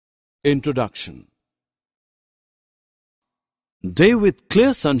Introduction. Day with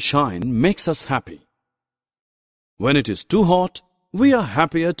clear sunshine makes us happy. When it is too hot, we are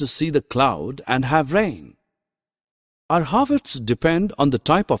happier to see the cloud and have rain. Our habits depend on the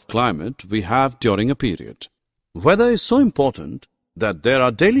type of climate we have during a period. Weather is so important that there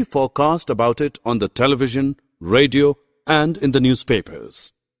are daily forecasts about it on the television, radio, and in the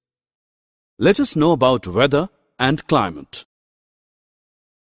newspapers. Let us know about weather and climate.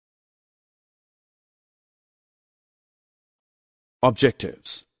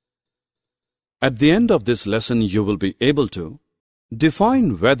 Objectives. At the end of this lesson, you will be able to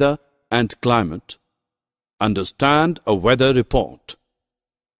define weather and climate, understand a weather report.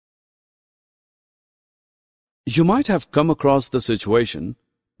 You might have come across the situation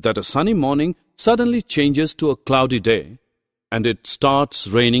that a sunny morning suddenly changes to a cloudy day and it starts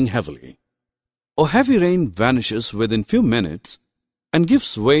raining heavily. Or heavy rain vanishes within few minutes and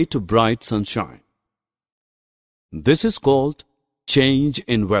gives way to bright sunshine. This is called change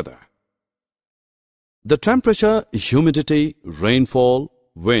in weather. The temperature, humidity, rainfall,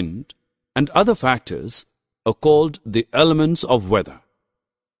 wind, and other factors are called the elements of weather.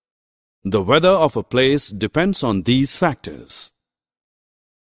 The weather of a place depends on these factors.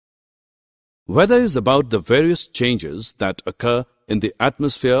 Weather is about the various changes that occur in the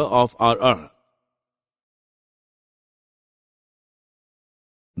atmosphere of our Earth.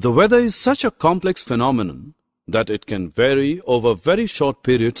 The weather is such a complex phenomenon that it can vary over very short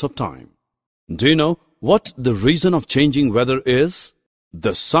periods of time. Do you know what the reason of changing weather is?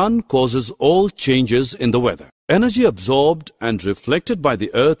 The sun causes all changes in the weather. Energy absorbed and reflected by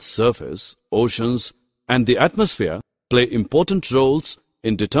the Earth's surface, oceans, and the atmosphere play important roles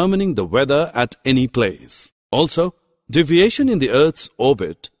in determining the weather at any place. Also, deviation in the Earth's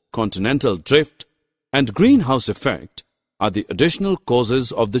orbit, continental drift, and greenhouse effect are the additional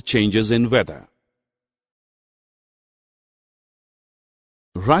causes of the changes in weather.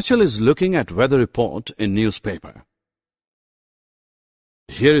 Rachel is looking at weather report in newspaper.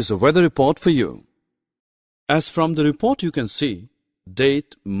 Here is a weather report for you. As from the report you can see,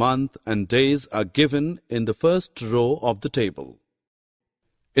 date, month and days are given in the first row of the table.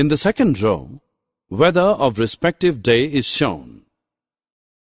 In the second row, weather of respective day is shown.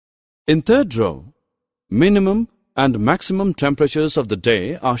 In third row, minimum and maximum temperatures of the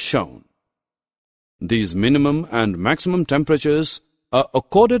day are shown. These minimum and maximum temperatures are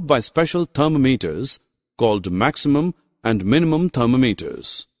accorded by special thermometers called maximum and minimum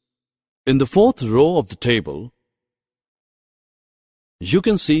thermometers. In the fourth row of the table, you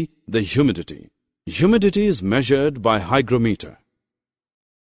can see the humidity. Humidity is measured by hygrometer.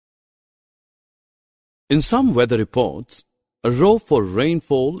 In some weather reports, a row for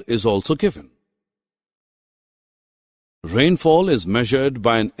rainfall is also given. Rainfall is measured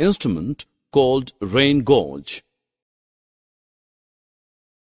by an instrument called rain gauge.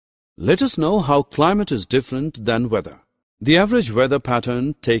 Let us know how climate is different than weather. The average weather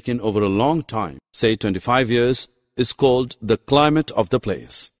pattern taken over a long time, say 25 years, is called the climate of the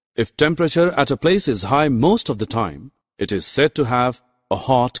place. If temperature at a place is high most of the time, it is said to have a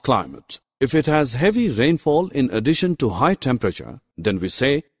hot climate. If it has heavy rainfall in addition to high temperature, then we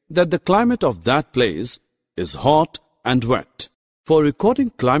say that the climate of that place is hot and wet. For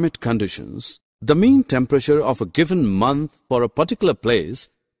recording climate conditions, the mean temperature of a given month for a particular place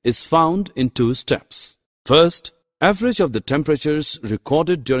is found in two steps. First, average of the temperatures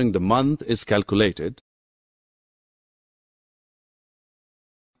recorded during the month is calculated.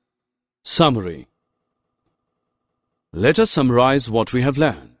 Summary. Let us summarize what we have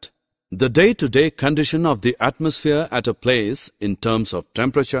learned. The day-to-day condition of the atmosphere at a place in terms of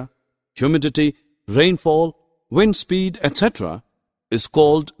temperature, humidity, rainfall, wind speed, etc. is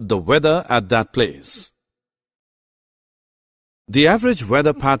called the weather at that place. The average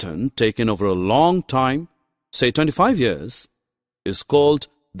weather pattern taken over a long time, say 25 years, is called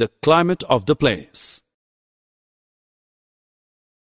the climate of the place.